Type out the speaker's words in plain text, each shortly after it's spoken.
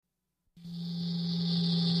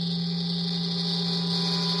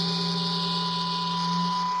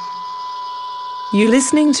You're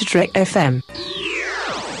listening to Trek FM.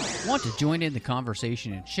 Want to join in the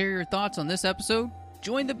conversation and share your thoughts on this episode?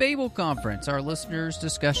 Join the Babel Conference, our listeners'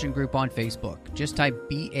 discussion group on Facebook. Just type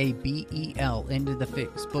BABEL into the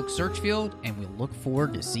Facebook search field, and we'll look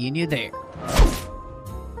forward to seeing you there.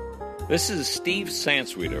 This is Steve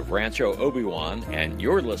Sansweet of Rancho Obi-Wan, and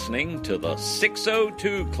you're listening to the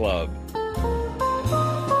 602 Club.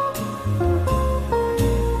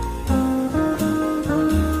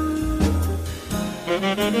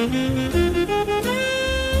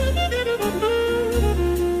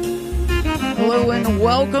 Hello and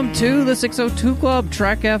welcome to the 602 Club,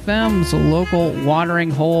 Trek FM's local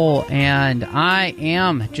watering hole, and I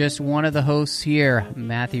am just one of the hosts here,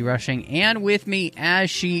 Matthew Rushing, and with me, as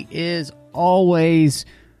she is always,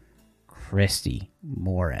 Christy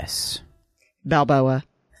Morris. Balboa.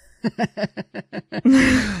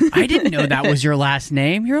 I didn't know that was your last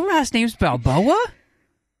name. Your last name's Balboa?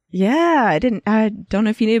 Yeah, I don't know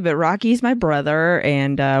if you knew, but Rocky's my brother,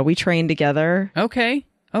 and we trained together. Okay.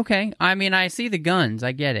 I mean, I see the guns.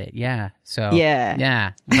 I get it. Yeah. So.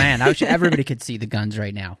 Yeah. Man, I wish everybody could see the guns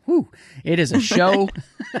right now. Whew. It is a show.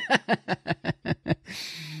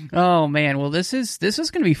 Oh man. Well, this is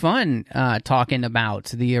going to be fun. Talking about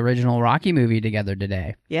the original Rocky movie together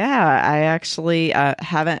today. Yeah, I actually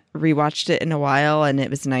haven't rewatched it in a while, and it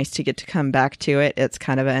was nice to get to come back to it. It's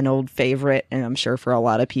kind of an old favorite, and I'm sure for a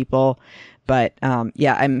lot of people. But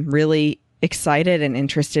yeah, I'm really excited and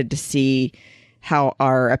interested to see how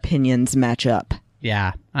our opinions match up.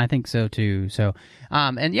 Yeah, I think so too. So,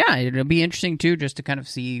 and yeah, it'll be interesting too, just to kind of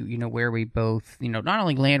see, where we both, not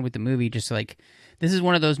only land with the movie, just like, this is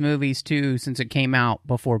one of those movies too, since it came out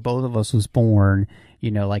before both of us was born,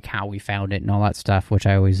 like how we found it and all that stuff, which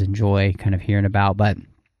I always enjoy kind of hearing about. But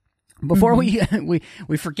before we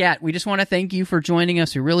forget, we just want to thank you for joining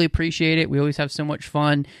us. We really appreciate it. We always have so much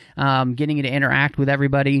fun getting to interact with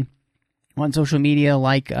everybody on social media.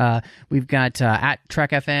 Like we've got at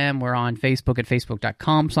Trek FM. We're on Facebook at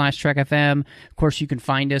facebook.com/Trek FM. Of course, you can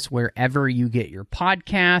find us wherever you get your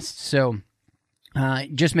podcasts. So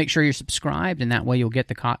just make sure you're subscribed, and that way you'll get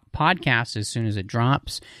the podcast as soon as it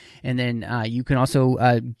drops. And then you can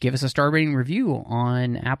also give us a star rating review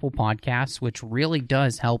on Apple Podcasts, which really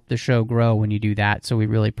does help the show grow when you do that. So we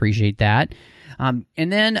really appreciate that. And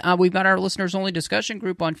then we've got our listeners-only discussion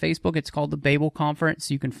group on Facebook. It's called the Babel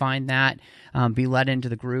Conference. You can find that, be let into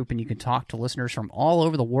the group, and you can talk to listeners from all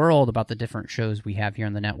over the world about the different shows we have here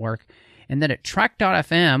on the network. And then at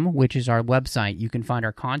Trek.fm, which is our website, you can find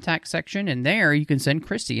our contact section, and there you can send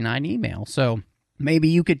Christy and I an email. So maybe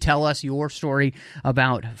you could tell us your story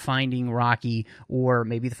about finding Rocky, or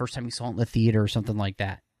maybe the first time you saw it in the theater or something like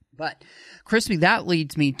that. But, Christy, that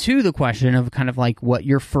leads me to the question of kind of like what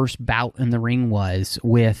your first bout in the ring was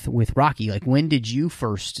with Rocky. Like, when did you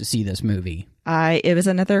first see this movie? It was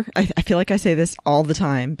another, I feel like I say this all the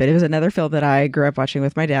time, but it was another film that I grew up watching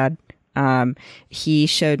with my dad. He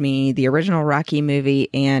showed me the original Rocky movie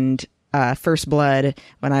and First Blood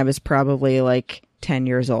when I was probably like 10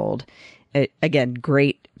 years old. Again,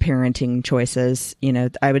 great parenting choices.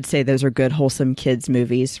 I would say those are good, wholesome kids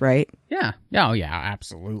movies, right? Yeah. Oh, yeah,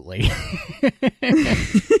 absolutely.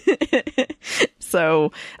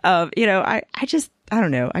 So, I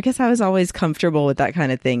don't know. I guess I was always comfortable with that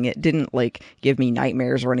kind of thing. It didn't like give me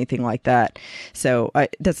nightmares or anything like that. So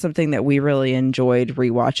that's something that we really enjoyed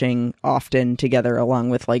rewatching often together, along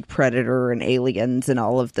with like Predator and Aliens and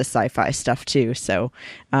all of the sci-fi stuff too. So,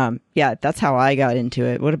 yeah, that's how I got into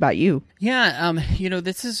it. What about you? Yeah.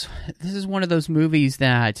 This is one of those movies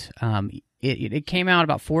that, It came out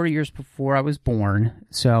about 4 years before I was born,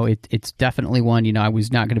 so it's definitely one, I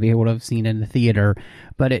was not going to be able to have seen in the theater,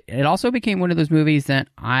 but it also became one of those movies that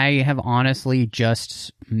I have honestly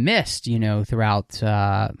just missed, throughout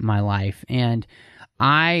my life, and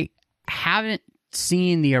I haven't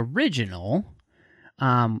seen the original,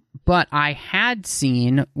 but I had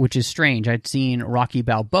seen, which is strange, I'd seen Rocky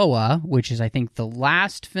Balboa, which is, I think, the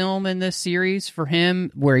last film in this series for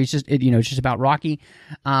him, where he's just, it's just about Rocky.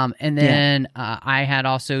 And then I had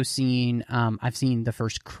also seen, I've seen the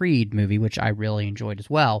first Creed movie, which I really enjoyed as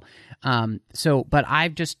well. But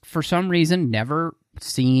I've just, for some reason, never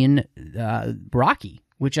seen Rocky,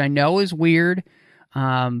 which I know is weird.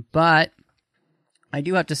 But I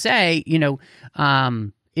do have to say,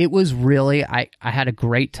 it was really, I had a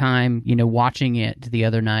great time, watching it the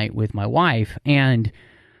other night with my wife, and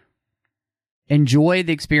enjoyed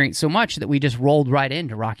the experience so much that we just rolled right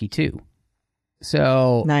into Rocky 2.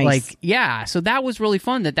 So, nice. So that was really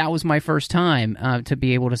fun. That was my first time to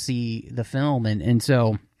be able to see the film, and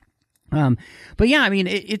so, but yeah, I mean,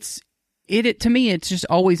 it's to me, it's just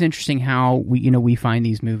always interesting how we find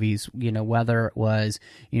these movies, whether it was,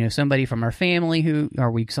 somebody from our family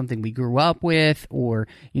something we grew up with, or,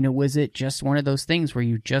 was it just one of those things where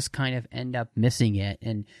you just kind of end up missing it?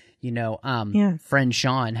 And, friend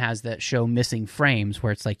Sean has that show Missing Frames,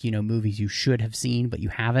 where it's like, movies you should have seen, but you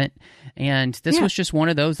haven't. And this was just one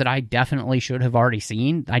of those that I definitely should have already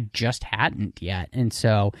seen. I just hadn't yet. And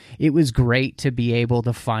so it was great to be able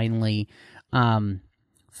to finally,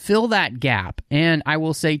 fill that gap. And I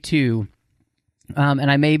will say too,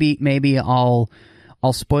 and I maybe I'll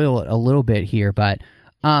spoil it a little bit here, but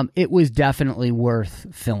it was definitely worth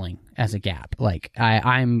filling as a gap. Like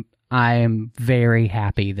I'm very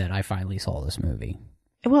happy that I finally saw this movie.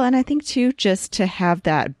 Well, and I think too, just to have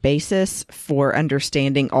that basis for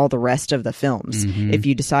understanding all the rest of the films. Mm-hmm. If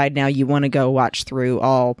you decide now you want to go watch through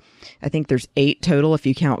all, I think there's 8 total if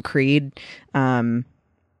you count Creed. Then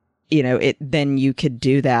you could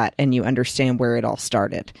do that and you understand where it all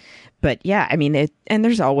started. But yeah, I mean, and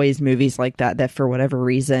there's always movies like that for whatever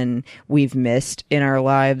reason we've missed in our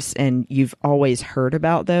lives and you've always heard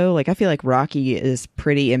about, though. Like, I feel like Rocky is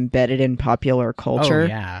pretty embedded in popular culture. Oh,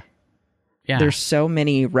 yeah. Yeah. There's so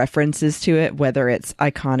many references to it, whether it's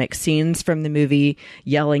iconic scenes from the movie,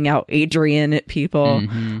 yelling out Adrian at people,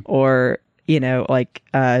 mm-hmm. or,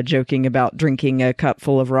 joking about drinking a cup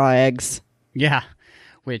full of raw eggs. Yeah.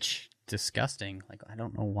 Which, disgusting. Like, I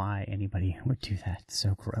don't know why anybody would do that. It's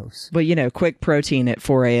so gross. But, quick protein at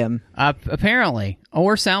 4 a.m. Apparently.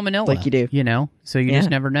 Or salmonella. Like you do. So you just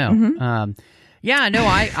never know. Mm-hmm.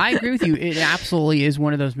 I agree with you. It absolutely is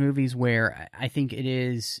one of those movies where I think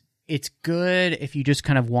it's good if you just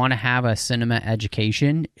kind of want to have a cinema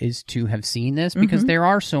education is to have seen this, because mm-hmm. there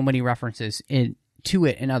are so many references to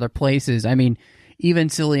it in other places. I mean, even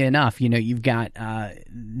silly enough, you've got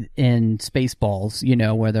in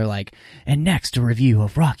Spaceballs, where they're like, and next a review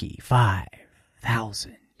of Rocky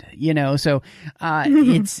 5000, so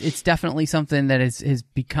it's definitely something that has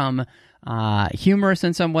become humorous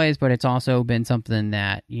in some ways, but it's also been something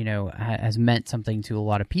that, has meant something to a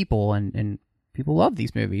lot of people, and people love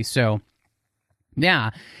these movies. So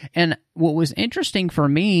yeah. And what was interesting for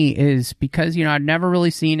me is because, I'd never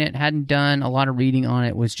really seen it, hadn't done a lot of reading on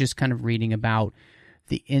it, was just kind of reading about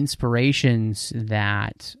the inspirations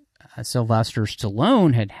that Sylvester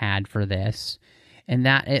Stallone had for this, and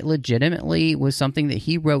that it legitimately was something that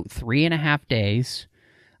he wrote 3.5 days.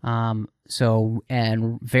 And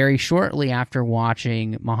very shortly after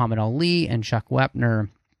watching Muhammad Ali and Chuck Wepner,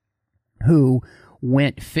 who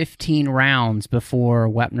went 15 rounds before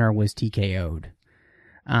Wepner was TKO'd.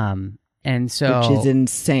 And so, which is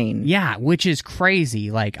insane. Yeah, which is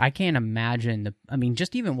crazy. Like, I can't imagine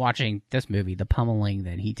just even watching this movie, the pummeling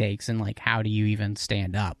that he takes, and like, how do you even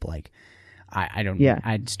stand up? Like, I don't,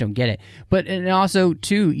 I just don't get it. But, and also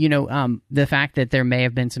too, the fact that there may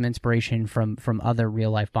have been some inspiration from other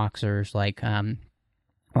real life boxers, like,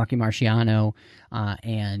 Rocky Marciano,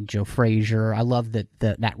 and Joe Frazier. I love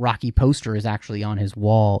that Rocky poster is actually on his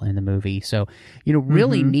wall in the movie. So,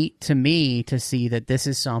 really mm-hmm. neat to me to see that this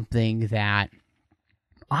is something that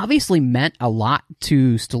obviously meant a lot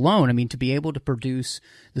to Stallone. I mean, to be able to produce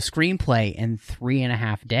the screenplay in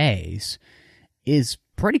 3.5 days is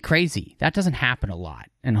pretty crazy. That doesn't happen a lot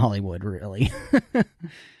in Hollywood, really.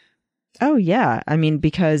 Oh, yeah. I mean,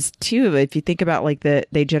 because, too, if you think about,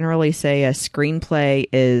 they generally say a screenplay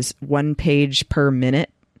is 1 page per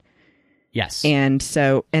minute. Yes. And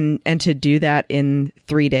so, and to do that in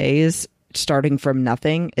 3 days, starting from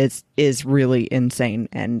nothing, is really insane.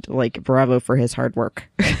 And, bravo for his hard work.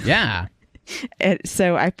 Yeah. And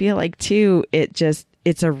so I feel like, too,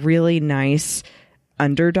 it's a really nice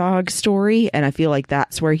underdog story. And I feel like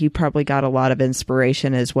that's where he probably got a lot of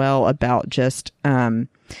inspiration as well about just,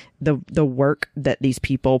 the work that these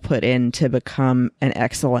people put in to become an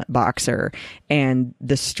excellent boxer, and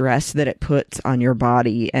the stress that it puts on your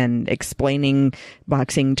body, and explaining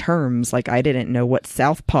boxing terms. Like, I didn't know what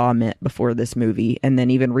southpaw meant before this movie, and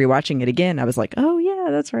then even rewatching it again, I was like, oh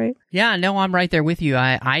yeah, that's right. Yeah, no, I'm right there with you.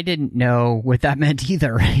 I didn't know what that meant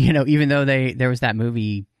either. Even though there was that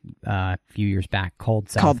movie a few years back called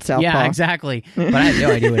Southpaw. Yeah, exactly. But I had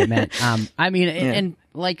no idea what it meant. And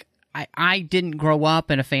I didn't grow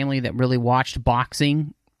up in a family that really watched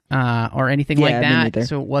boxing or anything like that,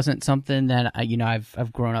 so it wasn't something that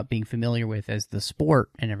I've grown up being familiar with as the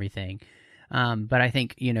sport and everything. But I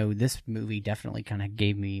think this movie definitely kind of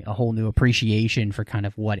gave me a whole new appreciation for kind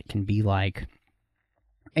of what it can be like,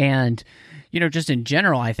 and just in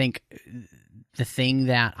general, I think the thing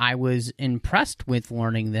that I was impressed with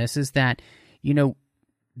learning this is that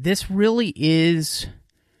this really is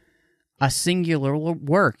a singular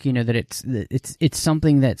work, you know, that it's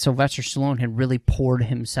something that Sylvester Stallone had really poured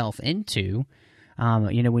himself into.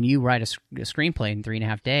 You know, when you write a screenplay in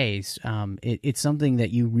 3.5 days, it's something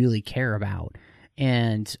that you really care about.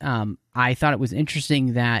 And I thought it was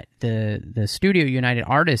interesting that the Studio United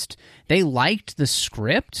artist, they liked the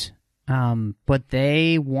script, but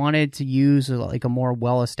they wanted to use like a more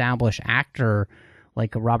well-established actor,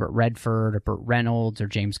 like a Robert Redford or Burt Reynolds or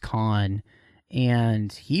James Caan.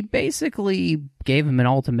 And he basically gave him an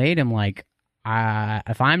ultimatum, like,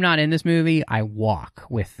 if I'm not in this movie, I walk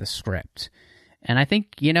with the script. And I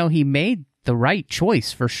think, you know, he made the right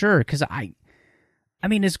choice for sure. Because I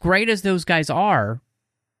mean, as great as those guys are,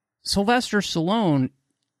 Sylvester Stallone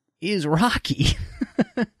is Rocky.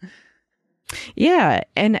 Yeah,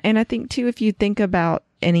 and I think too, if you think about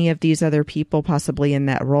any of these other people possibly in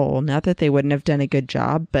that role, not that they wouldn't have done a good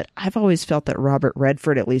job, but I've always felt that Robert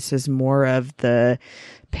Redford at least is more of the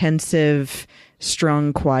pensive,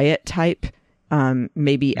 strong, quiet type,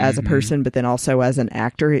 maybe as a person, but then also as an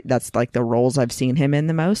actor. That's like the roles I've seen him in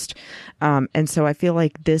the most. And so I feel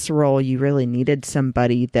like this role, you really needed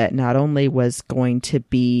somebody that not only was going to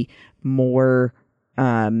be more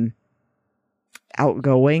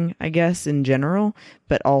outgoing, I guess, in general,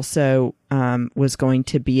 but also was going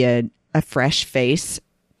to be a fresh face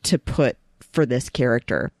to put for this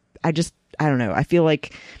character. I don't know. I feel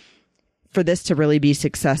like for this to really be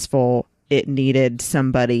successful, it needed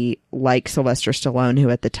somebody like Sylvester Stallone, who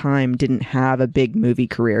at the time didn't have a big movie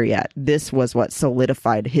career yet. This was what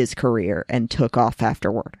solidified his career and took off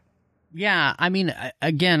afterward. Yeah, I mean,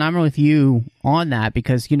 again, I'm with you on that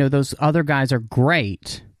because, you know, those other guys are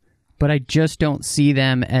great, but I just don't see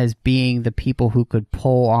them as being the people who could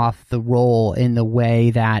pull off the role in the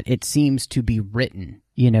way that it seems to be written.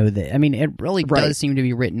 You know, I mean, it really does seem to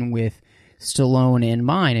be written with Stallone in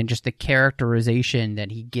mind, and just the characterization that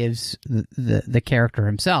he gives the character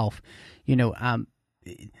himself. You know,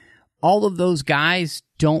 all of those guys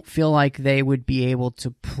don't feel like they would be able to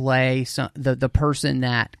play the person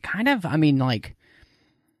that kind of, I mean, like,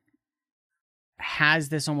 has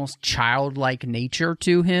this almost childlike nature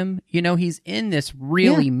to him. You know, he's in this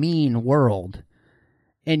really mean world,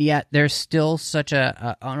 and yet there's still such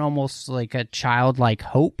an almost like a childlike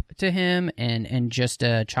hope to him, and just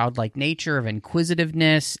a childlike nature of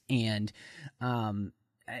inquisitiveness, and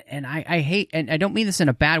I hate, and I don't mean this in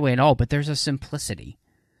a bad way at all, but there's a simplicity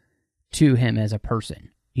to him as a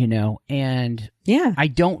person, you know, and I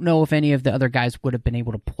don't know if any of the other guys would have been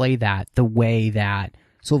able to play that the way that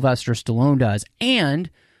Sylvester Stallone does,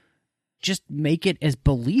 and just make it as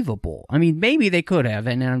believable. I mean, maybe they could have,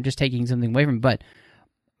 and I'm just taking something away from it, but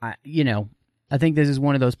you know, I think this is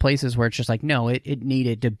one of those places where it's just like, no, it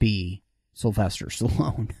needed to be Sylvester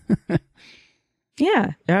Stallone.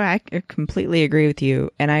 Yeah, no, I completely agree with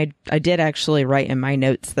you. And I did actually write in my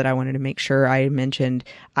notes that I wanted to make sure I mentioned,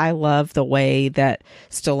 I love the way that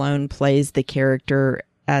Stallone plays the character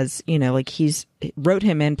as, you know, like he's wrote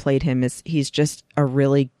him and played him as he's just a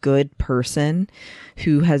really good person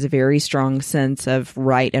who has a very strong sense of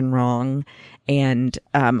right and wrong. And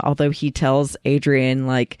although he tells Adrian,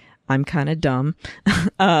 like, I'm kind of dumb,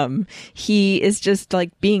 he is just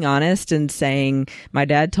like being honest and saying, my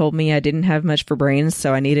dad told me I didn't have much for brains,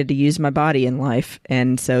 so I needed to use my body in life.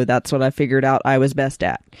 And so that's what I figured out I was best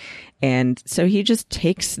at. And so he just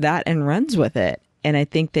takes that and runs with it. And I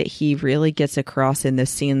think that he really gets across in the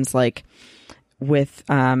scenes, like with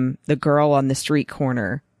the girl on the street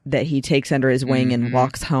corner that he takes under his wing and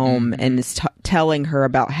walks home and is telling her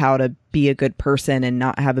about how to be a good person and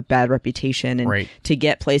not have a bad reputation. And to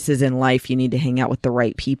get places in life, you need to hang out with the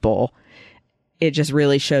right people. It just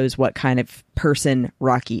really shows what kind of person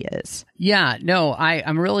Rocky is. Yeah, no,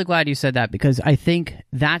 I'm really glad you said that, because I think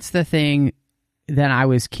that's the thing that I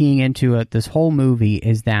was keying into at this whole movie,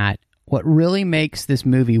 is that what really makes this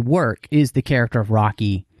movie work is the character of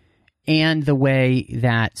Rocky and the way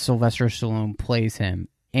that Sylvester Stallone plays him.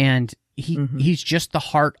 And he's just the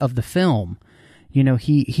heart of the film. You know,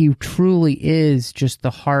 he truly is just the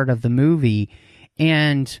heart of the movie.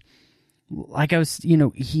 And like I was, you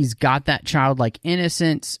know, he's got that childlike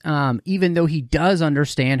innocence, even though he does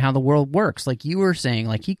understand how the world works. Like you were saying,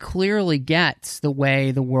 like he clearly gets the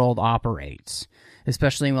way the world operates,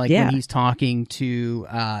 especially like when he's talking to,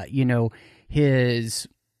 you know, he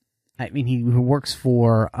works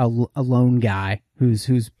for a lone guy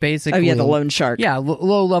who's basically the loan shark. Yeah,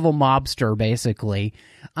 low level mobster basically.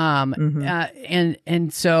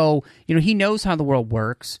 And so, you know, he knows how the world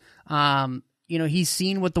works. You know, he's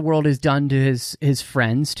seen what the world has done to his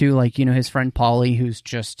friends too, like, you know, his friend Paulie, who's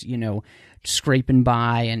just, you know, scraping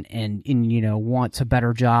by and you know, wants a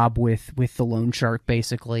better job with the loan shark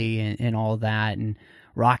basically and all that. And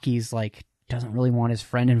Rocky's like, doesn't really want his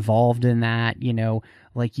friend involved in that, you know,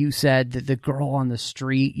 like you said, the girl on the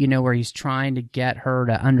street, you know, where he's trying to get her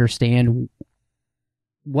to understand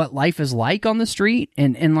what life is like on the street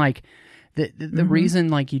and like the reason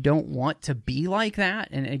like you don't want to be like that.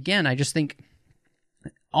 And again, I just think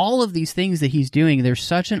all of these things that he's doing, there's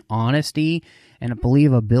such an honesty and a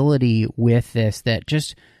believability with this that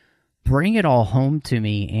just bring it all home to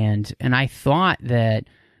me. And I thought that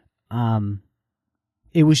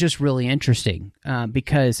it was just really interesting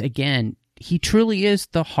because again, he truly is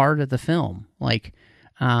the heart of the film. Like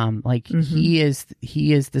he is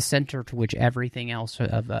the center to which everything else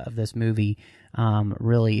of this movie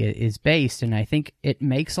really is based, and I think it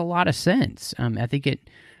makes a lot of sense. I think it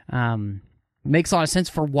makes a lot of sense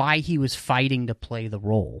for why he was fighting to play the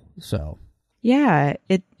role. So yeah,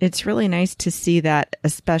 it's really nice to see that,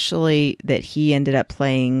 especially that he ended up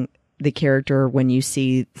playing the character when you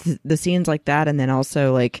see the scenes like that. And then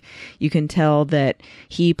also like you can tell that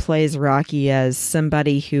he plays Rocky as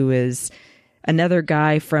somebody who is another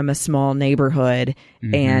guy from a small neighborhood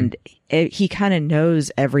and he kind of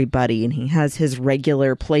knows everybody and he has his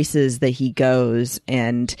regular places that he goes.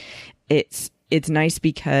 And it's nice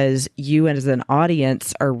because you as an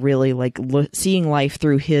audience are really like seeing life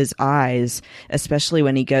through his eyes, especially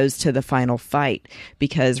when he goes to the final fight,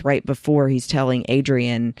 because right before he's telling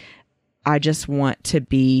Adrian, I just want to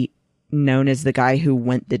be known as the guy who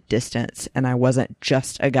went the distance. And I wasn't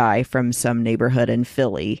just a guy from some neighborhood in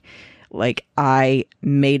Philly. Like I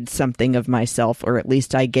made something of myself, or at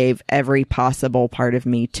least I gave every possible part of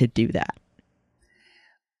me to do that.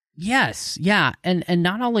 Yes. Yeah. And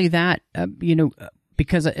not only that, you know,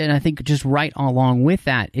 because, and I think just right along with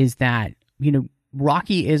that is that, you know,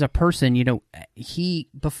 Rocky is a person, you know,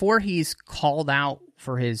 before he's called out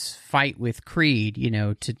for his fight with Creed, you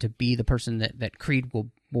know, to be the person that Creed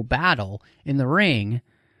will battle in the ring,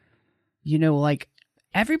 you know, like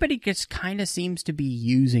everybody just kind of seems to be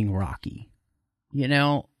using Rocky, you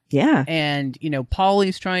know? Yeah. And, you know,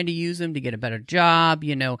 Paulie's trying to use him to get a better job,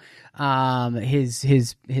 you know,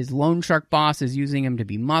 his loan shark boss is using him to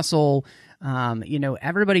be muscle. You know,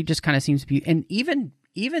 everybody just kind of seems to be, and even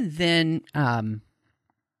then,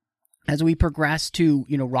 as we progress to,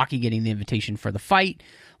 you know, Rocky getting the invitation for the fight,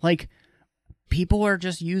 like people are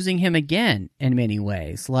just using him again in many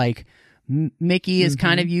ways. Like Mickey is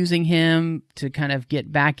kind of using him to kind of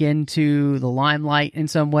get back into the limelight in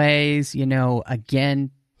some ways. You know, again,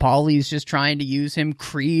 Paulie's just trying to use him.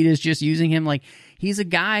 Creed is just using him. Like he's a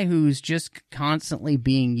guy who's just constantly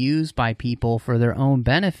being used by people for their own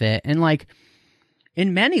benefit. And like,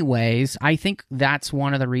 in many ways, I think that's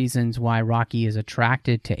one of the reasons why Rocky is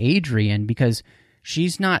attracted to Adrian, because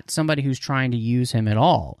she's not somebody who's trying to use him at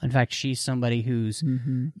all. In fact, she's somebody who's,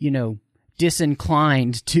 you know,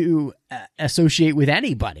 disinclined to associate with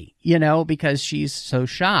anybody, you know, because she's so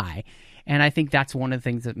shy. And I think that's one of the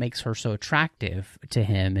things that makes her so attractive to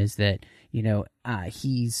him is that, you know,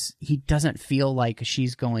 he doesn't feel like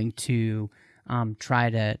she's going to try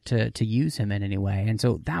to use him in any way. And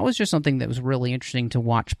so that was just something that was really interesting to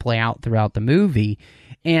watch play out throughout the movie.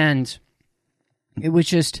 And it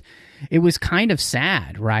was kind of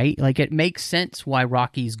sad, right? Like it makes sense why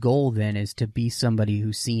Rocky's goal then is to be somebody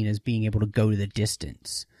who's seen as being able to go to the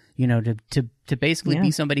distance, you know, to basically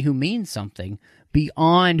be somebody who means something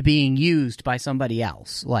beyond being used by somebody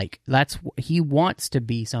else. Like he wants to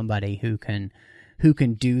be somebody who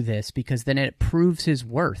can do this, because then it proves his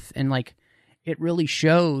worth. And like, it really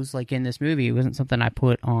shows, like in this movie, it wasn't something I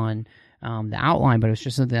put on the outline, but it was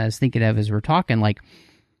just something I was thinking of as we're talking, like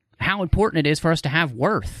how important it is for us to have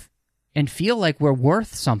worth and feel like we're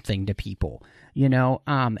worth something to people, you know?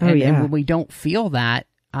 And when we don't feel that,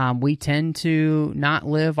 we tend to not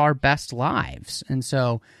live our best lives. And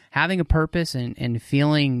so having a purpose and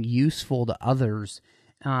feeling useful to others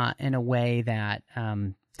in a way that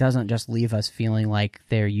doesn't just leave us feeling like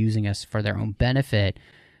they're using us for their own benefit,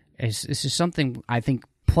 it's just something I think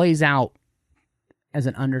plays out as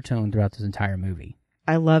an undertone throughout this entire movie.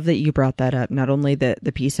 I love that you brought that up, not only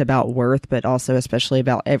the piece about worth, but also especially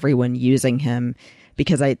about everyone using him,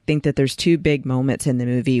 because I think that there's two big moments in the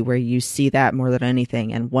movie where you see that more than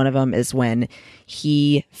anything. And one of them is when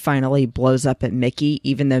he finally blows up at Mickey,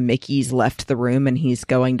 even though Mickey's left the room and he's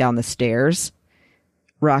going down the stairs.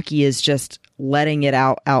 Rocky is just letting it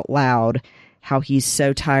out loud, how he's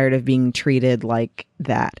so tired of being treated like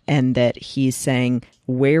that, and that he's saying,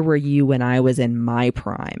 where were you when I was in my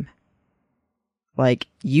prime? Like,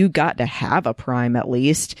 you got to have a prime at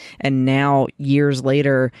least. And now, years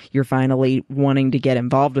later, you're finally wanting to get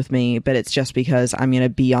involved with me, but it's just because I'm going to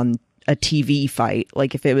be on a TV fight.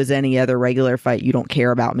 Like, if it was any other regular fight, you don't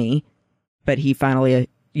care about me. But he finally,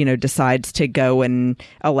 decides to go and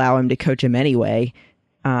allow him to coach him anyway.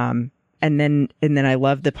 And then I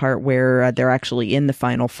love the part where they're actually in the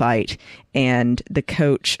final fight, and the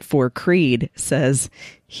coach for Creed says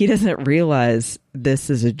he doesn't realize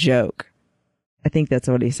this is a joke. I think that's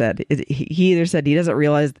what he said. He either said he doesn't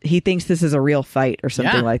realize, he thinks this is a real fight or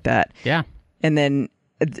something like that. Yeah. And then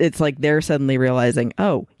it's like they're suddenly realizing,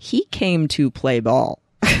 oh, he came to play ball.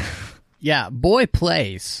 Yeah, boy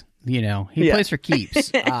plays. He plays for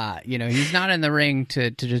keeps. He's not in the ring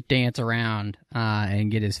to just dance around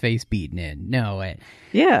and get his face beaten in. No,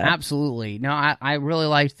 absolutely. No, I really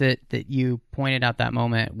liked that you pointed out that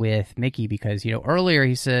moment with Mickey, because earlier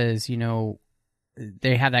he says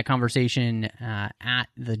they have that conversation at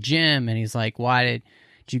the gym, and he's like, "Why did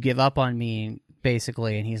you give up on me?"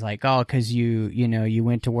 Basically, and he's like, "Oh, because you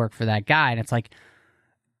went to work for that guy." And it's like,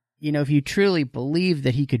 if you truly believe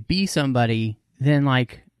that he could be somebody, then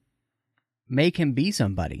like, make him be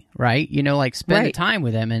somebody, right? Spend the time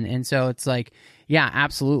with him. And so it's like, yeah,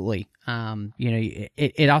 absolutely.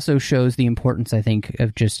 It also shows the importance, I think,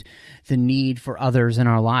 of just the need for others in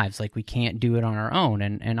our lives. Like, we can't do it on our own.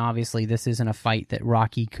 And obviously this isn't a fight that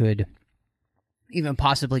Rocky could even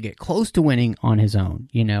possibly get close to winning on his own.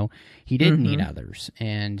 He did need others.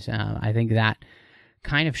 And I think that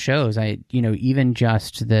kind of shows, even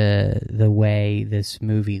just the way this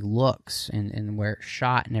movie looks and where it's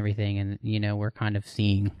shot and everything. And, we're kind of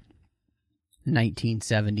seeing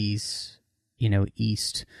 1970s,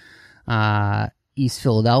 East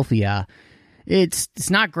Philadelphia. It's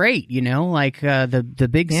not great, the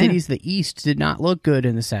big cities, the East did not look good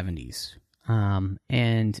in the 70s.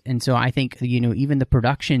 And so I think, even the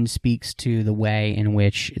production speaks to the way in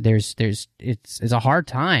which it's a hard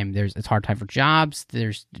time. It's a hard time for jobs.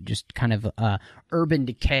 There's just kind of urban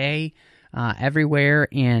decay everywhere,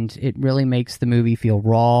 and it really makes the movie feel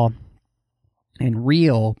raw and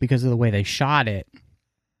real because of the way they shot it.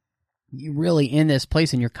 You're really in this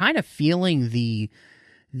place, and you're kind of feeling the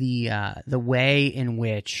way in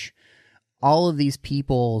which all of these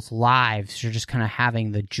people's lives are just kind of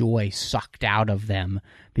having the joy sucked out of them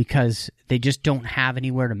because they just don't have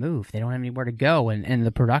anywhere to move. They don't have anywhere to go. And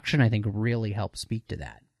the production, I think, really helps speak to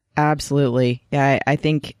that. Absolutely. Yeah, I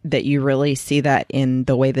think that you really see that in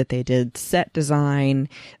the way that they did set design,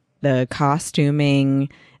 the costuming,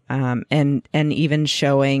 and even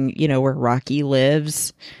showing, where Rocky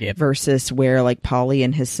lives versus where like Paulie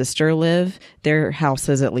and his sister live. Their house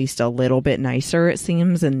is at least a little bit nicer, it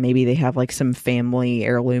seems, and maybe they have like some family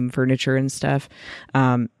heirloom furniture and stuff.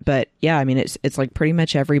 But yeah, I mean, it's like pretty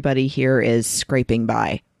much everybody here is scraping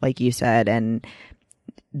by, like you said, and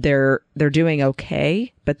they're doing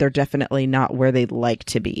okay, but they're definitely not where they'd like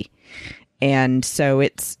to be. And so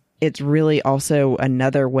it's really also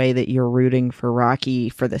another way that you're rooting for Rocky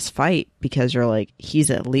for this fight, because you're like,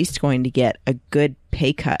 he's at least going to get a good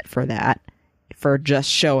pay cut for that, for just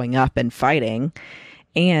showing up and fighting.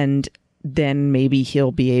 And then maybe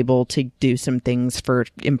he'll be able to do some things for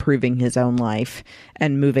improving his own life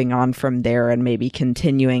and moving on from there, and maybe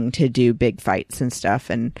continuing to do big fights and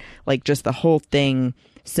stuff. And like, just the whole thing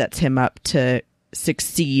sets him up to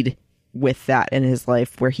succeed with that in his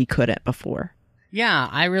life where he couldn't before. Yeah,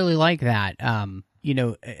 I really like that.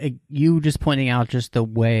 You just pointing out just the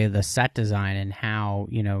way the set design and how,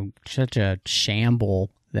 such a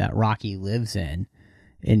shamble that Rocky lives in.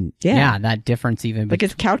 And yeah, that difference even. Like,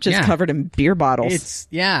 his couch is covered in beer bottles.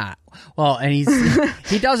 Well, and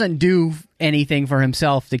he doesn't do anything for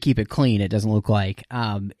himself to keep it clean, it doesn't look like.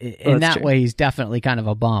 In that true. Way, he's definitely kind of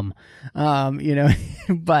a bum.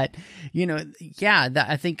 But,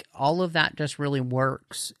 I think all of that just really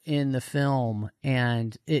works in the film.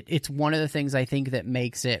 And it's one of the things I think that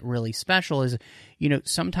makes it really special is,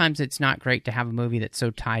 sometimes it's not great to have a movie that's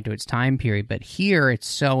so tied to its time period. But here it's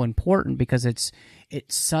so important because it's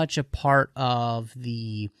such a part of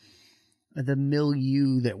the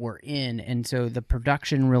milieu that we're in, and so the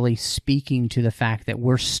production really speaking to the fact that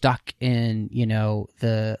we're stuck in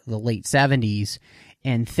the late 70s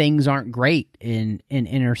and things aren't great in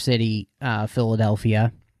inner city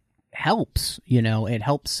Philadelphia helps. It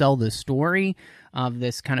helps sell the story of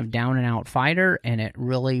this kind of down and out fighter, and it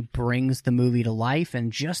really brings the movie to life.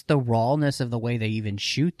 And just the rawness of the way they even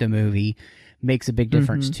shoot the movie makes a big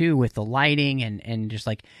difference too, with the lighting and just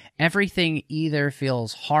like everything either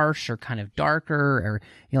feels harsh or kind of darker, or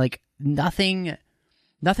like nothing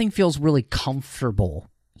feels really comfortable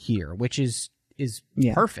here, which is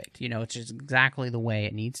perfect. You know, it's just exactly the way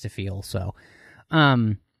it needs to feel. So,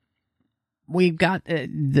 we've got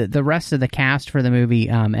the rest of the cast for the movie,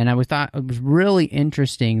 and I thought it was really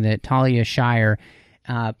interesting that Talia Shire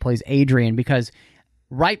plays Adrian, because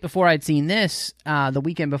right before I'd seen this, the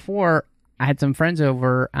weekend before, I had some friends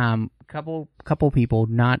over, couple people,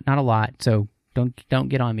 not a lot, so don't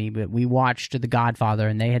get on me, but we watched The Godfather,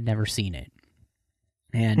 and they had never seen it.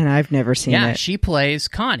 And I've never seen it. Yeah, she plays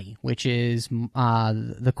Connie, which is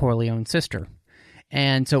the Corleone sister.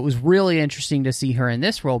 And so it was really interesting to see her in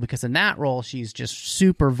this role, because in that role, she's just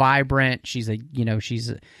super vibrant. She's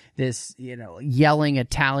this yelling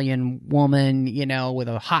Italian woman, with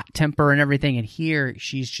a hot temper and everything. And here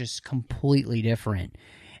she's just completely different.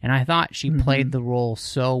 And I thought she played the role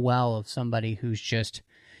so well of somebody who's just,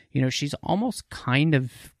 she's almost kind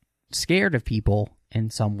of scared of people in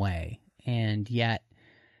some way. And yet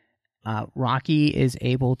Rocky is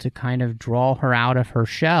able to kind of draw her out of her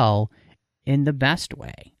shell in the best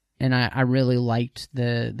way. And I really liked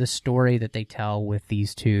the story that they tell with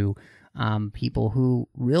these two people who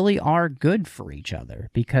really are good for each other,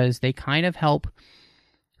 because they kind of help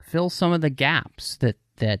fill some of the gaps that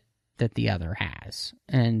the other has.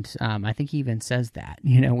 And I think he even says that,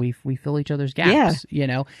 we fill each other's gaps,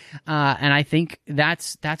 and I think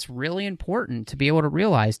that's really important to be able to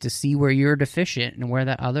realize, to see where you're deficient and where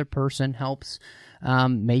that other person helps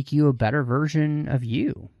make you a better version of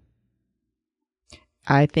you.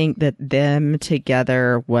 I think that them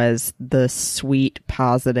together was the sweet,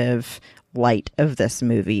 positive light of this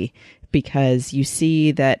movie, because you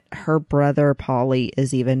see that her brother, Paulie,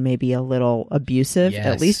 is even maybe a little abusive,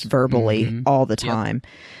 at least verbally, all the time.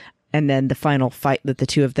 Yep. And then the final fight that the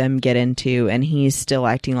two of them get into, and he's still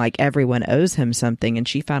acting like everyone owes him something. And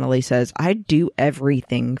she finally says, I do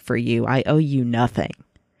everything for you. I owe you nothing.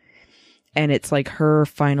 And it's like her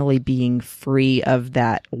finally being free of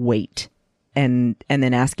that weight. And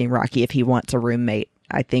then asking Rocky if he wants a roommate,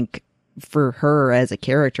 I think for her as a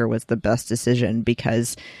character was the best decision,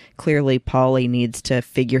 because clearly Paulie needs to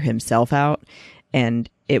figure himself out, and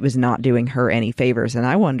it was not doing her any favors. And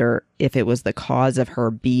I wonder if it was the cause of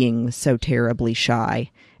her being so terribly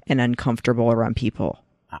shy and uncomfortable around people.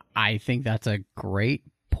 I think that's a great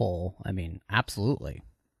pull. I mean, absolutely.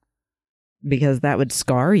 Because that would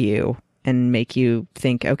scar you and make you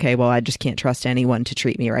think, okay, well, I just can't trust anyone to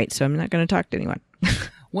treat me right, so I'm not going to talk to anyone.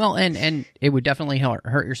 Well, and it would definitely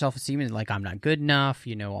hurt your self-esteem, like I'm not good enough,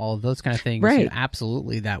 all of those kind of things. Right.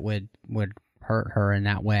 Absolutely, that would hurt her in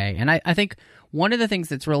that way. And I think one of the things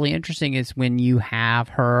that's really interesting is when you have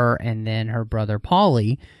her and then her brother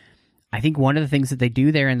Paulie, I think one of the things that they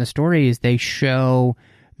do there in the story is they show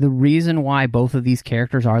the reason why both of these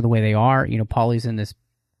characters are the way they are. Paulie's in this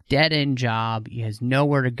dead-end job. He has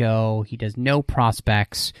nowhere to go. He does no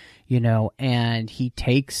prospects, and he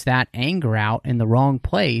takes that anger out in the wrong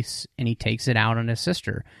place, and he takes it out on his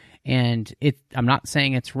sister. And I'm not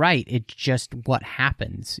saying it's right. It's just what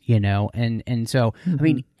happens, and so, I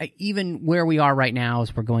mean, even where we are right now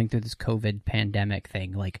as we're going through this COVID pandemic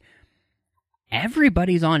thing, like,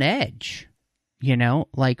 everybody's on edge.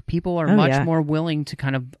 Like, people are much more willing to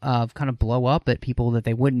kind of blow up at people that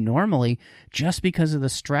they wouldn't normally, just because of the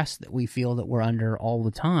stress that we feel that we're under all the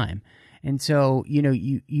time. And so,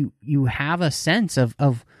 you have a sense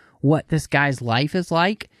of what this guy's life is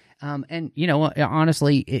like. And,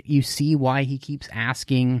 honestly, you see why he keeps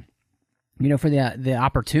asking, for the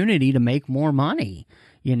opportunity to make more money.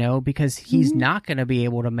 Because he's not going to be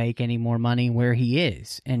able to make any more money where he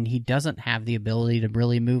is, and he doesn't have the ability to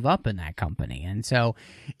really move up in that company. And so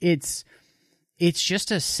it's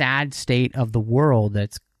just a sad state of the world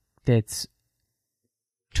that's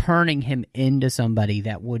turning him into somebody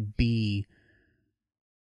that would be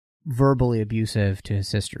verbally abusive to his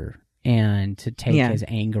sister and to take his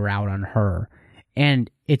anger out on her. And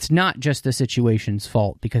it's not just the situation's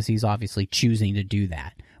fault, because he's obviously choosing to do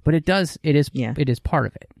that. But it is part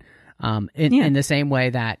of it. In the same way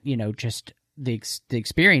that, just the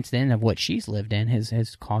experience then of what she's lived in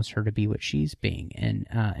has caused her to be what she's being,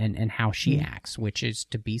 and how she acts, which is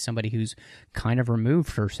to be somebody who's kind of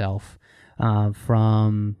removed herself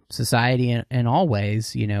from society in all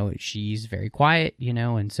ways. She's very quiet,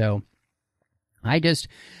 and so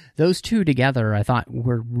those two together, I thought,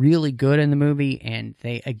 were really good in the movie, and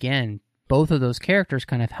they, again, both of those characters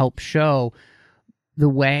kind of help show the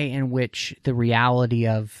way in which the reality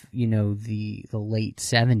of, the late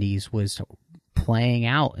 70s was playing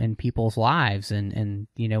out in people's lives. And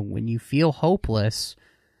when you feel hopeless,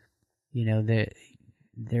 there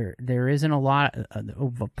isn't a lot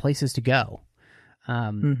of places to go.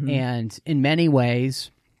 And in many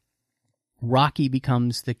ways, Rocky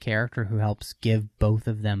becomes the character who helps give both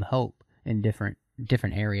of them hope in different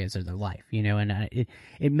areas of their life, and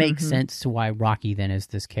it makes sense to why Rocky then is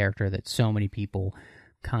this character that so many people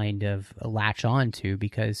kind of latch on to,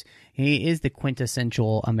 because he is the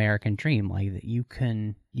quintessential American dream, like that you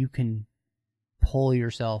can pull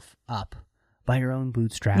yourself up by your own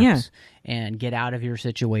bootstraps and get out of your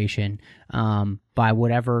situation by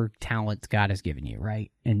whatever talents God has given you,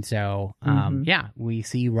 right? And so we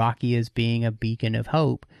see Rocky as being a beacon of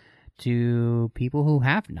hope to people who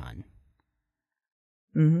have none.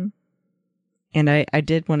 And I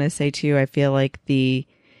did want to say too, I feel like the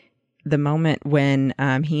moment when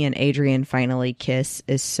he and Adrian finally kiss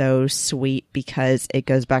is so sweet, because it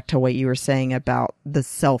goes back to what you were saying about the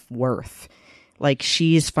self-worth. Like,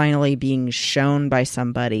 she's finally being shown by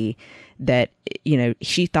somebody that,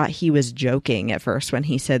 she thought he was joking at first when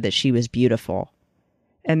he said that she was beautiful.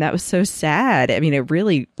 And that was so sad. I mean, it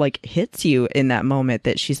really hits you in that moment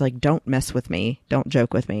that she's like, don't mess with me. Don't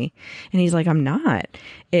joke with me. And he's like, I'm not.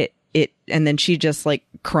 And then she just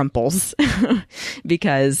crumples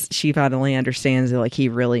because she finally understands that he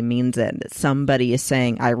really means it. That somebody is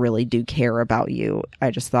saying, I really do care about you.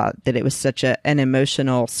 I just thought that it was such an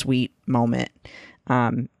emotional, sweet moment.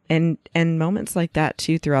 And moments like that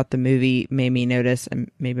too throughout the movie made me notice, and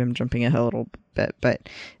maybe I'm jumping ahead a little bit, but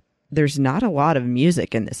there's not a lot of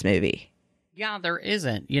music in this movie. Yeah, there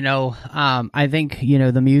isn't. I think,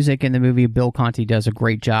 the music in the movie, Bill Conti does a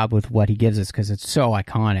great job with what he gives us because it's so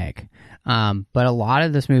iconic. But a lot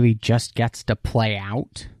of this movie just gets to play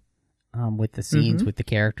out with the scenes, with the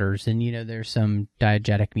characters. And, there's some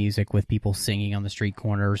diegetic music with people singing on the street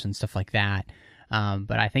corners and stuff like that.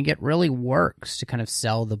 But I think it really works to kind of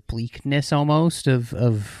sell the bleakness almost of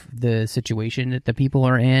the situation that the people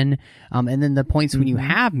are in. And then the points when you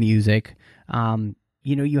have music,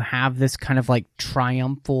 you have this kind of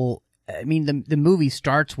triumphal. I mean, the movie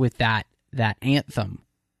starts with that anthem,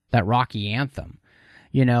 that Rocky anthem,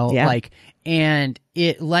 and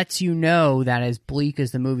it lets you know that as bleak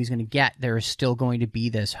as the movie's going to get, there is still going to be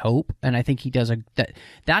this hope. And I think he does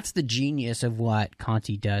that's the genius of what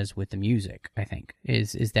Conti does with the music, I think,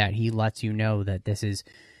 is that he lets you know that this is,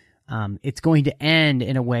 it's going to end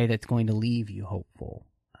in a way that's going to leave you hopeful.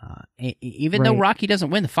 Even though Rocky doesn't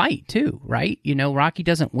win the fight too, right? Rocky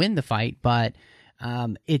doesn't win the fight, but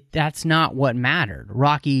that's not what mattered.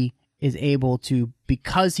 Rocky is able to,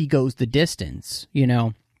 because he goes the distance,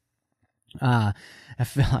 I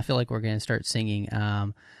feel like we're going to start singing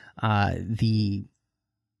the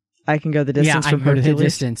I Can Go the Distance from Hercules. The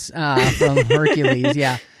distance from Hercules,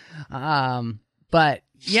 yeah. But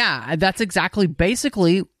yeah, that's exactly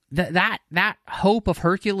basically that hope of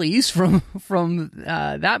Hercules from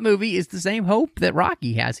that movie is the same hope that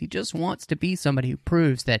Rocky has. He just wants to be somebody who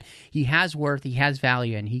proves that he has worth, he has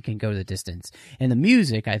value, and he can go the distance. And the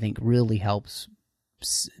music, I think, really helps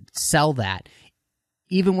sell that,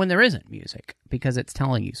 even when there isn't music, because it's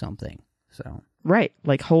telling you something. So right,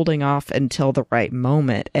 holding off until the right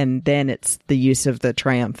moment, and then it's the use of the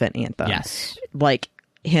triumphant anthem. Yes,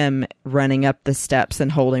 him running up the steps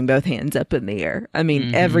and holding both hands up in the air. I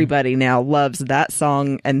mean, everybody now loves that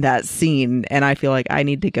song and that scene, and I feel like I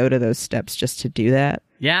need to go to those steps just to do that.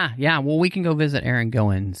 Yeah. Well, we can go visit Aaron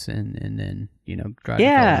Goins and then, drive to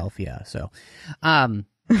Philadelphia. So,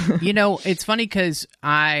 it's funny because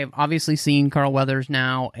I've obviously seen Carl Weathers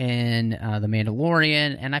now in The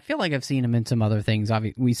Mandalorian, and I feel like I've seen him in some other things.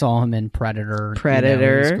 We saw him in Predator. He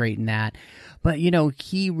was great in that. But,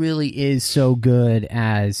 he really is so good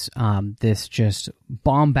as this just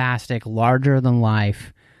bombastic,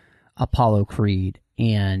 larger-than-life Apollo Creed.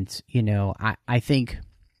 And, I think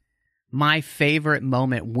my favorite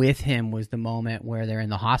moment with him was the moment where they're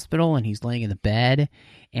in the hospital and he's laying in the bed,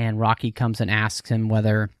 and Rocky comes and asks him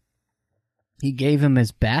whether he gave him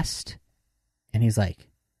his best. And he's like,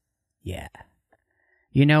 yeah.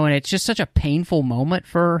 And it's just such a painful moment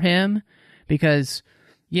for him because,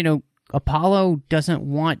 Apollo doesn't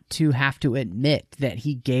want to have to admit that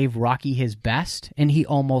he gave Rocky his best, and he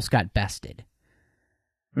almost got bested.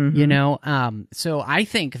 So I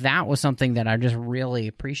think that was something that I just really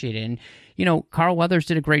appreciated. And, Carl Weathers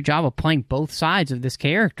did a great job of playing both sides of this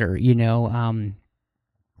character, the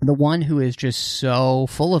one who is just so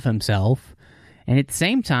full of himself, and at the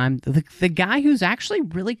same time, the guy who's actually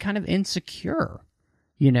really kind of insecure,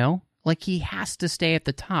 he has to stay at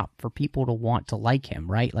the top for people to want to like him,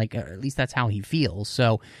 right? At least that's how he feels.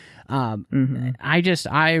 So, I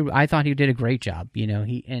thought he did a great job.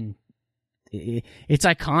 It's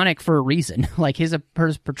iconic for a reason. His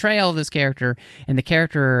portrayal of this character and the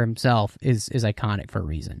character himself is iconic for a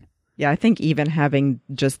reason. Yeah, I think even having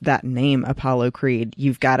just that name, Apollo Creed,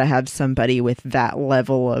 you've got to have somebody with that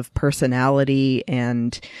level of personality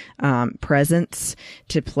and presence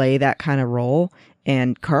to play that kind of role.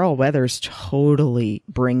 And Carl Weathers totally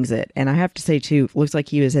brings it. And I have to say, too, looks like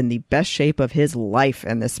he was in the best shape of his life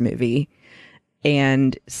in this movie.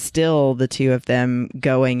 And still, the two of them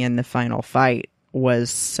going in the final fight was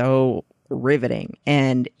so riveting.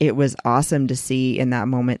 And it was awesome to see in that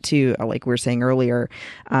moment, too, like we were saying earlier,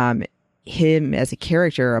 him as a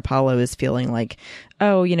character, Apollo is feeling like,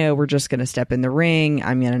 oh, we're just going to step in the ring.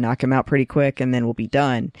 I'm going to knock him out pretty quick and then we'll be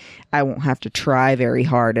done. I won't have to try very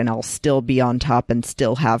hard and I'll still be on top and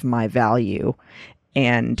still have my value.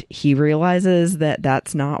 And he realizes that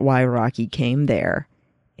that's not why Rocky came there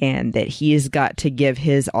and that he's got to give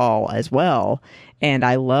his all as well. And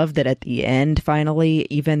I love that at the end, finally,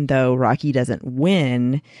 even though Rocky doesn't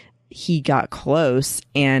win, he got close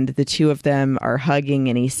and the two of them are hugging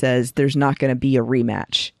and he says, there's not going to be a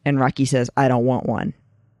rematch. And Rocky says, I don't want one.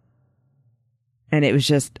 And it was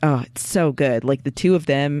just, oh, it's so good. Like the two of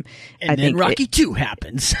them. And then Rocky 2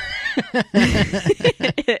 happens.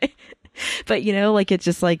 But, like it's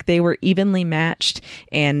just like they were evenly matched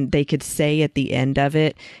and they could say at the end of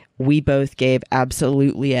it, we both gave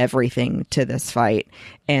absolutely everything to this fight.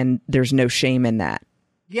 And there's no shame in that.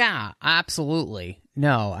 Yeah, absolutely.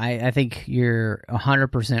 No, I think you're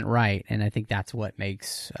 100% right. And I think that's what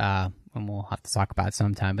makes, and we'll have to talk about it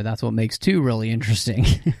sometime, but that's what makes 2 really interesting.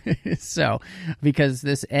 So, because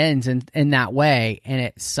this ends in that way and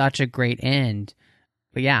it's such a great end.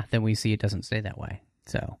 But yeah, then we see it doesn't stay that way.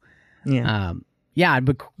 So, yeah,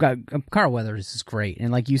 but Carl Weathers is great.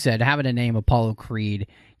 And like you said, having a name Apollo Creed,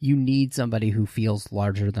 you need somebody who feels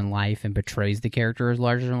larger than life and portrays the character as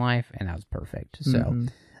larger than life. And that was perfect. So,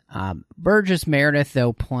 Burgess Meredith,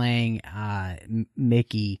 though, playing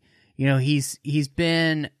Mickey, he's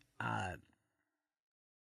been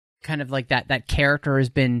kind of like that character has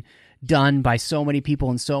been done by so many people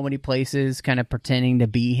in so many places, kind of pretending to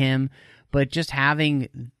be him. But just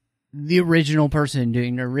having the original person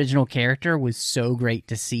doing the original character was so great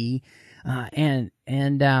to see. I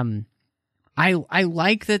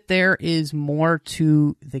like that there is more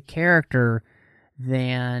to the character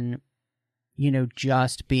than,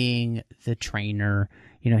 just being the trainer.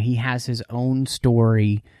 He has his own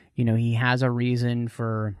story. He has a reason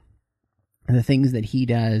for the things that he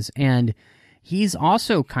does. And he's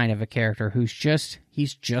also kind of a character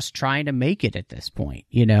he's just trying to make it at this point,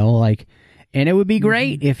 and it would be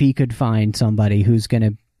great if he could find somebody who's going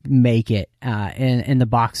to make it in the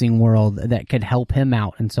boxing world that could help him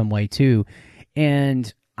out in some way too.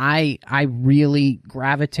 And I really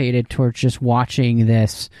gravitated towards just watching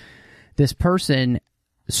this person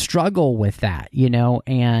struggle with that,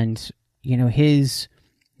 and his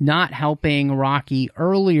not helping Rocky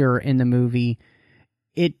earlier in the movie.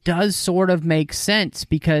 It does sort of make sense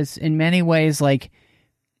because in many ways, like,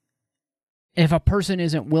 if a person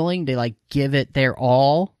isn't willing to like give it their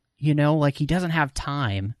all, like he doesn't have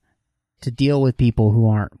time to deal with people who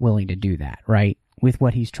aren't willing to do that, right? With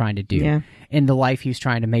what he's trying to do in the life he's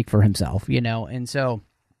trying to make for himself, and so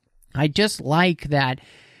I just like that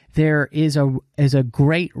there is a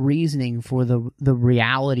great reasoning for the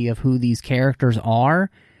reality of who these characters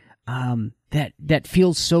are, that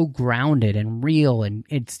feels so grounded and real, and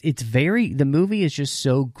the movie is just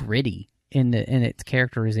so gritty in its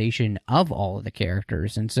characterization of all of the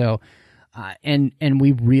characters. And so and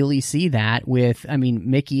we really see that with,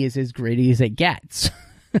 Mickey is as gritty as it gets.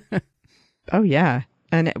 Oh yeah.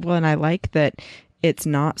 And I like that it's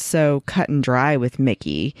not so cut and dry with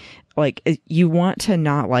Mickey. Like, you want to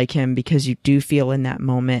not like him because you do feel in that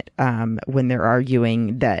moment when they're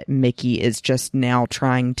arguing that Mickey is just now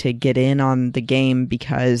trying to get in on the game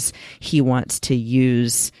because he wants to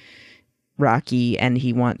use Rocky and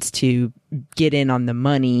he wants to get in on the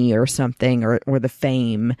money or something or the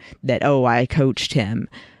fame that, oh, I coached him.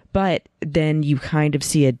 But then you kind of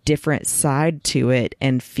see a different side to it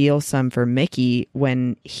and feel some for Mickey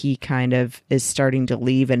when he kind of is starting to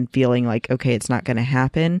leave and feeling like, okay, it's not going to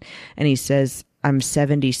happen. And he says, I'm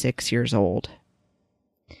 76 years old.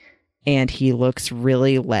 And he looks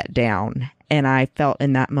really let down. And I felt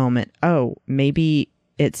in that moment, oh, maybe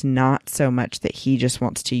it's not so much that he just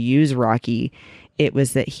wants to use Rocky. It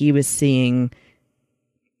was that he was seeing,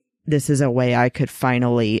 this is a way I could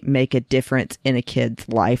finally make a difference in a kid's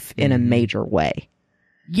life in a major way.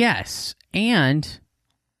 Yes. And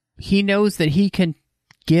he knows that he can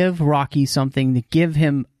give Rocky something to give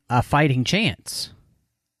him a fighting chance.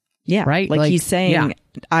 Yeah. Right? Like he's saying,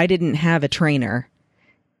 I didn't have a trainer.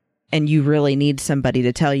 and you really need somebody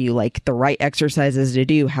to tell you like the right exercises to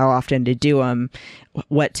do, how often to do them,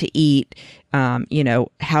 what to eat,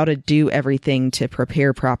 how to do everything to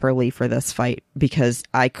prepare properly for this fight, because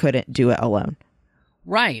I couldn't do it alone.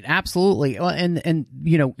 Right, absolutely. And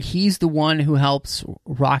he's the one who helps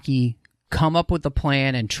Rocky come up with the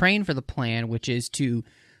plan and train for the plan, which is to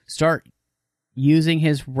start using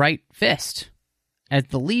his right fist as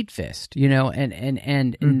the lead fist,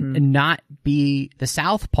 and not be the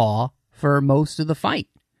southpaw for most of the fight.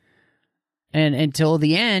 And until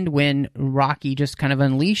the end, when Rocky just kind of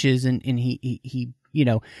unleashes and he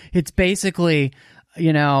it's basically,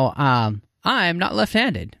 I'm not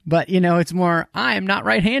left-handed, but it's more I'm not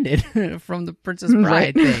right-handed from the Princess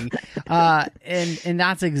Bride thing. And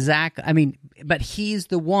that's exactly, but he's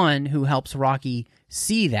the one who helps Rocky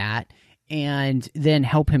see that and then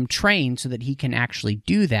help him train so that he can actually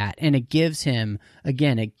do that. And it gives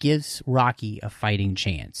Rocky a fighting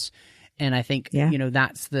chance. And I think,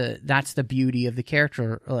 that's the beauty of the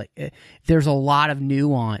character. Like, there's a lot of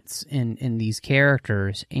nuance in these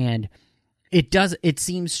characters, and it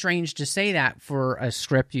seems strange to say that for a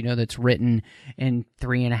script, that's written in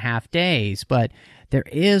 3.5 days, but there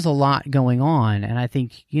is a lot going on. And I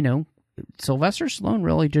think, Sylvester Stallone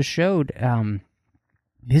really just showed,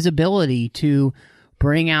 his ability to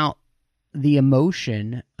bring out the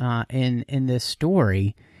emotion in this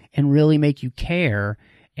story and really make you care.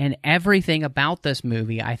 And everything about this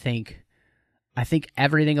movie, I think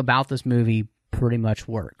everything about this movie pretty much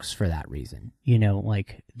works for that reason.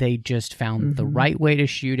 Like they just found the right way to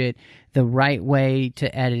shoot it, the right way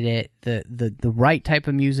to edit it, the right type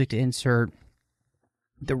of music to insert,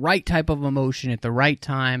 the right type of emotion at the right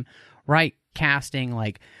time, right casting.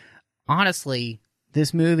 Like, honestly,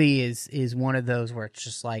 this movie is one of those where it's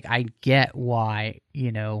just like, I get why,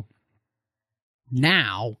 now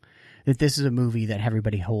that this is a movie that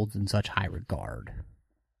everybody holds in such high regard.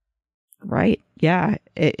 Right. Yeah.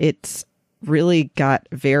 It's really got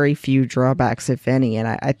very few drawbacks, if any. And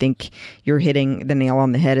I think you're hitting the nail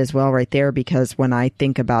on the head as well right there, because when I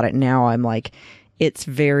think about it now, I'm like, it's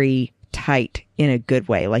very tight in a good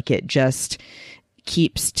way. Like, it just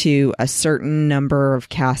keeps to a certain number of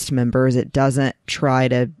cast members. It doesn't try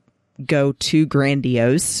to go too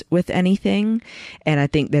grandiose with anything. And I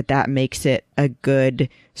think that makes it a good,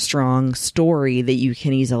 strong story that you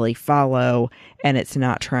can easily follow. And it's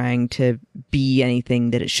not trying to be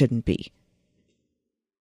anything that it shouldn't be.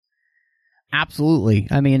 Absolutely.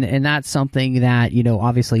 And that's something that,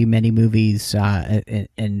 obviously many movies,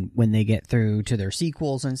 and when they get through to their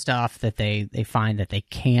sequels and stuff, that they find that they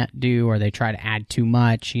can't do, or they try to add too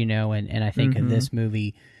much, and I think in this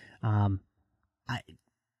movie,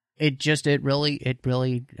 it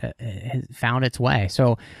really has found its way.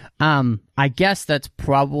 So, I guess that's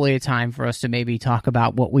probably a time for us to maybe talk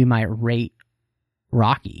about what we might rate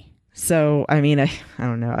Rocky. So, I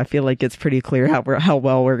don't know. I feel like it's pretty clear how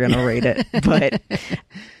well we're going to rate it, but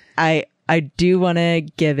I do want to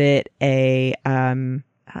give it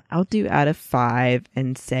I'll do out of 5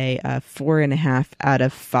 and say a 4.5 out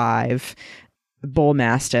of 5 bull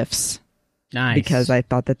mastiffs. Nice. Because I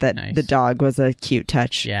thought that nice. The dog was a cute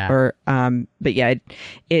touch. Yeah. But yeah,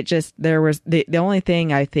 it just, there was the only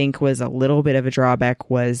thing I think was a little bit of a drawback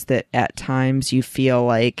was that at times you feel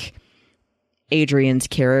like Adrian's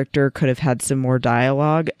character could have had some more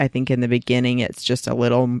dialogue. I think in the beginning it's just a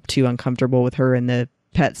little too uncomfortable with her in the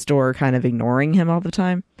pet store kind of ignoring him all the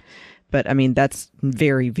time. But that's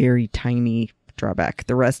very, very tiny drawback.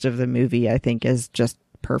 The rest of the movie I think is just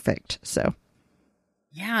perfect. So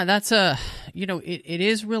yeah, that's it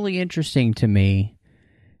is really interesting to me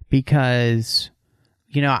because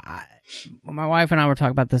my wife and I were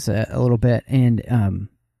talking about this a little bit, and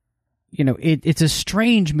it's a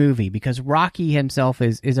strange movie because Rocky himself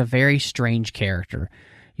is a very strange character.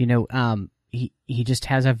 He just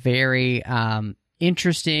has a very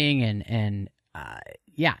interesting and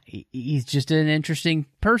he's just an interesting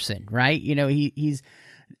person, right? He's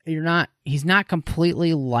not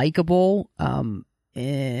completely likable,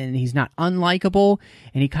 and he's not unlikable,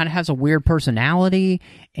 and he kind of has a weird personality,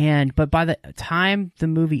 but by the time the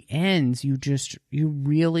movie ends, you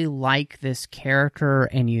really like this character,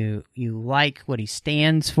 and you like what he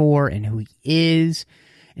stands for and who he is.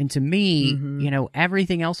 And to me,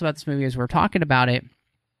 everything else about this movie, as we're talking about it,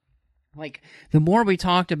 like, the more we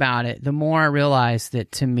talked about it, the more I realized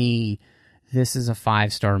that, to me, this is a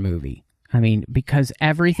 5-star movie. Because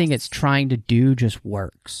everything it's trying to do just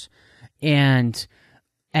works. And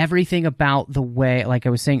everything about the way, like I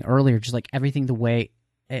was saying earlier, just like everything the way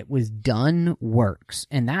it was done works.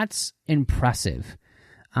 And that's impressive.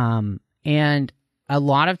 And a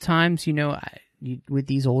lot of times, with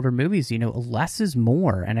these older movies, less is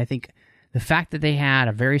more. And I think the fact that they had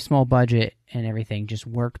a very small budget and everything just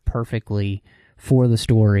worked perfectly for the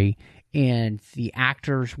story. And the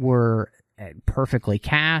actors were perfectly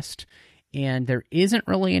cast. And there isn't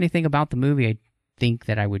really anything about the movie I think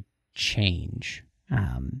that I would change.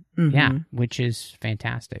 Yeah, which is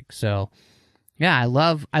fantastic. So, yeah, I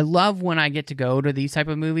love when I get to go to these type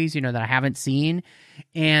of movies, that I haven't seen,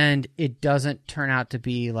 and it doesn't turn out to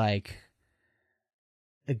be like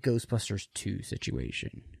a Ghostbusters 2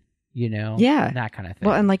 situation, Yeah. that kind of thing.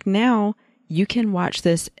 Well, and like now you can watch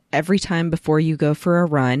this every time before you go for a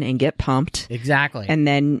run and get pumped. Exactly. And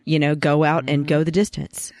then, go out and go the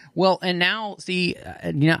distance. Well, and now, see,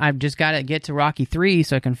 I've just got to get to Rocky 3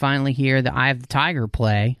 so I can finally hear the Eye of the Tiger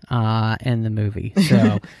play in the movie.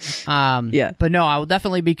 So, yeah. But no, I will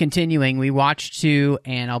definitely be continuing. We watched 2,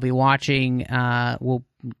 and I'll be watching, my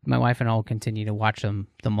wife and I will continue to watch them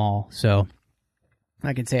all. So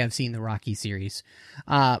I can say I've seen the Rocky series.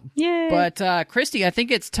 Yay. But, Christy, I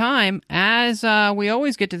think it's time, as we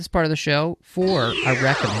always get to this part of the show, for our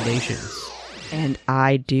recommendations. And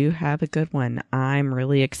I do have a good one. I'm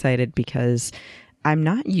really excited because I'm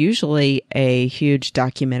not usually a huge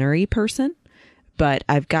documentary person, but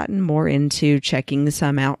I've gotten more into checking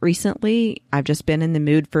some out recently. I've just been in the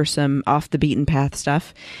mood for some off the beaten path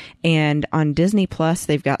stuff. And on Disney Plus,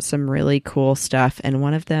 they've got some really cool stuff. And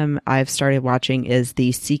one of them I've started watching is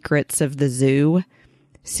the Secrets of the Zoo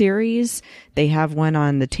series. They have one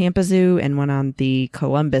on the Tampa Zoo and one on the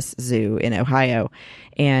Columbus Zoo in Ohio.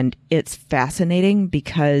 And it's fascinating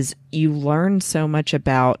because you learn so much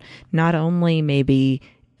about not only maybe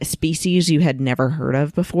species you had never heard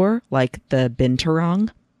of before, like the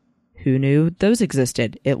binturong. Who knew those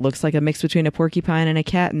existed? It looks like a mix between a porcupine and a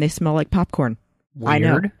cat, and they smell like popcorn. Weird. I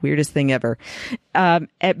know, weirdest thing ever.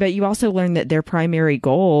 But you also learn that their primary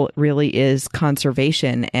goal really is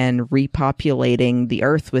conservation and repopulating the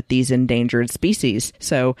earth with these endangered species.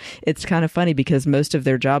 So it's kind of funny because most of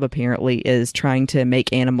their job apparently is trying to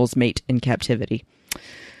make animals mate in captivity,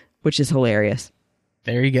 which is hilarious.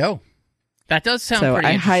 There you go. That does sound pretty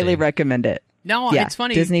interesting. I highly recommend it. No, yeah, it's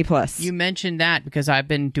funny. Disney Plus. You mentioned that because I've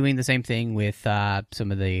been doing the same thing with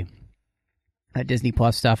some of the Disney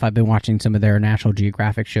Plus stuff. I've been watching some of their National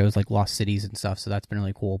Geographic shows like Lost Cities and stuff, so that's been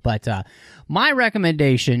really cool. But my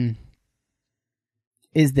recommendation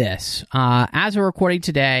is this. As we're recording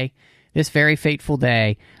today, this very fateful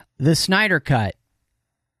day, the Snyder Cut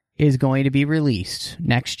is going to be released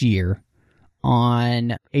next year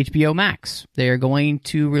on HBO Max. They are going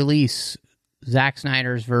to release Zack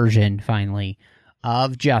Snyder's version, finally,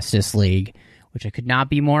 of Justice League, which I could not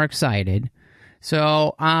be more excited.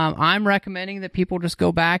 So I'm recommending that people just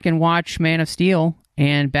go back and watch Man of Steel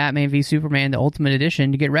and Batman v Superman, the Ultimate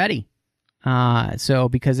Edition, to get ready.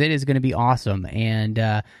 Because it is going to be awesome. And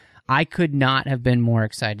I could not have been more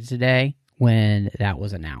excited today when that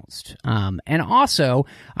was announced. And also,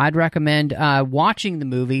 I'd recommend watching the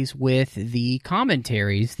movies with the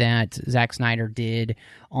commentaries that Zack Snyder did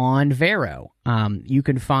on Vero. You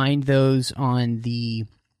can find those on the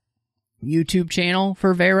YouTube channel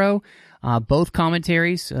for Vero. Both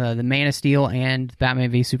commentaries, the Man of Steel and Batman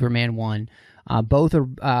v Superman one, both are.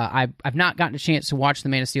 I've not gotten a chance to watch the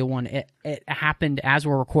Man of Steel one. It happened as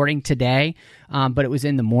we're recording today, but it was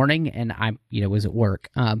in the morning, and I was at work.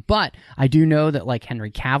 But I do know that like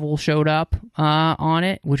Henry Cavill showed up on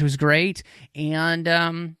it, which was great,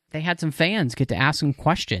 and they had some fans get to ask some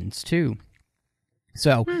questions too.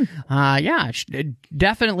 So,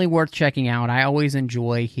 definitely worth checking out. I always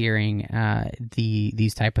enjoy hearing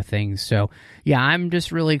these type of things. So, yeah, I'm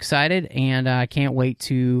just really excited, and I can't wait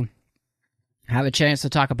to have a chance to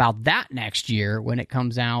talk about that next year when it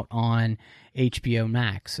comes out on HBO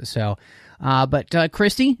Max. So, but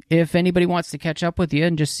Christy, if anybody wants to catch up with you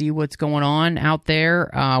and just see what's going on out there,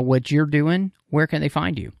 what you're doing, where can they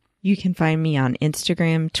find you? You can find me on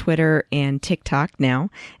Instagram, Twitter, and TikTok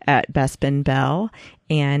now at Bespin Bell.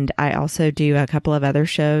 And I also do a couple of other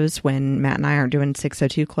shows. When Matt and I aren't doing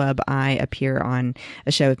 602 Club, I appear on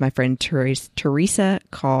a show with my friend Teresa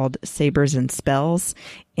called Sabers and Spells.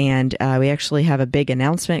 And we actually have a big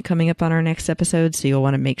announcement coming up on our next episode, so you'll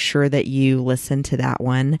want to make sure that you listen to that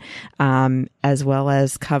one, as well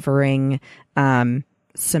as covering some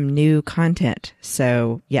new content.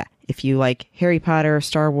 So, yeah. If you like Harry Potter,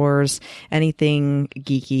 Star Wars, anything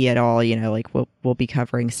geeky at all, we'll be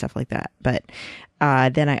covering stuff like that. But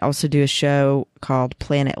then I also do a show called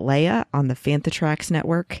Planet Leia on the Fantatrax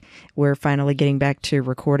Network. We're finally getting back to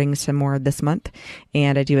recording some more this month.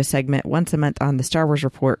 And I do a segment once a month on the Star Wars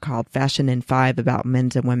Report called Fashion in 5 about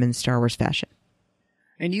men's and women's Star Wars fashion.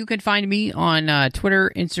 And you can find me on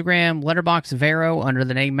Twitter, Instagram, Letterboxd, Vero under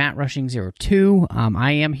the name MattRushing02.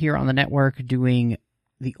 I am here on the network doing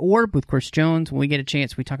The Orb with Chris Jones. When we get a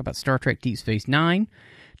chance, we talk about Star Trek Deep Space Nine.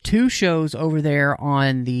 2 shows over there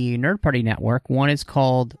on the Nerd Party Network. One is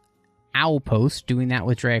called Owlpost, doing that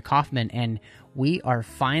with Drea Kaufman, and we are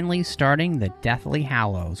finally starting the Deathly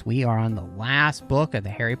Hallows. We are on the last book of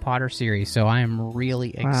the Harry Potter series, so I am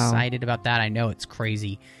really excited about that. I know it's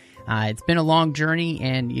crazy. It's been a long journey,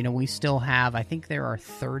 and, we still have, I think there are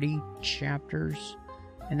 30 chapters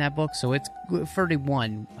in that book, so it's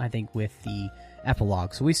 31, I think, with the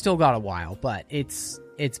epilogue. So we still got a while, but it's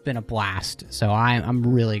been a blast. So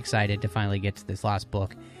I'm really excited to finally get to this last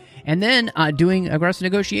book. And then doing Aggressive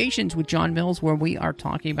Negotiations with John Mills, where we are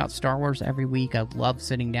talking about Star Wars every week. I love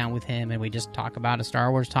sitting down with him, and we just talk about a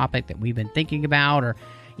Star Wars topic that we've been thinking about, or,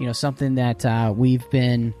 something that we've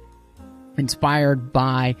been inspired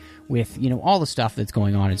by with, all the stuff that's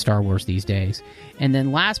going on in Star Wars these days. And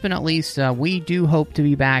then last but not least, we do hope to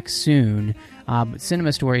be back soon with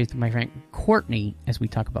Cinema Stories with my friend Courtney as we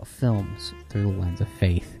talk about films through the lens of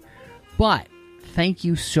faith. But thank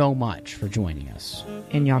you so much for joining us.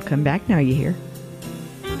 And y'all come back now, you hear?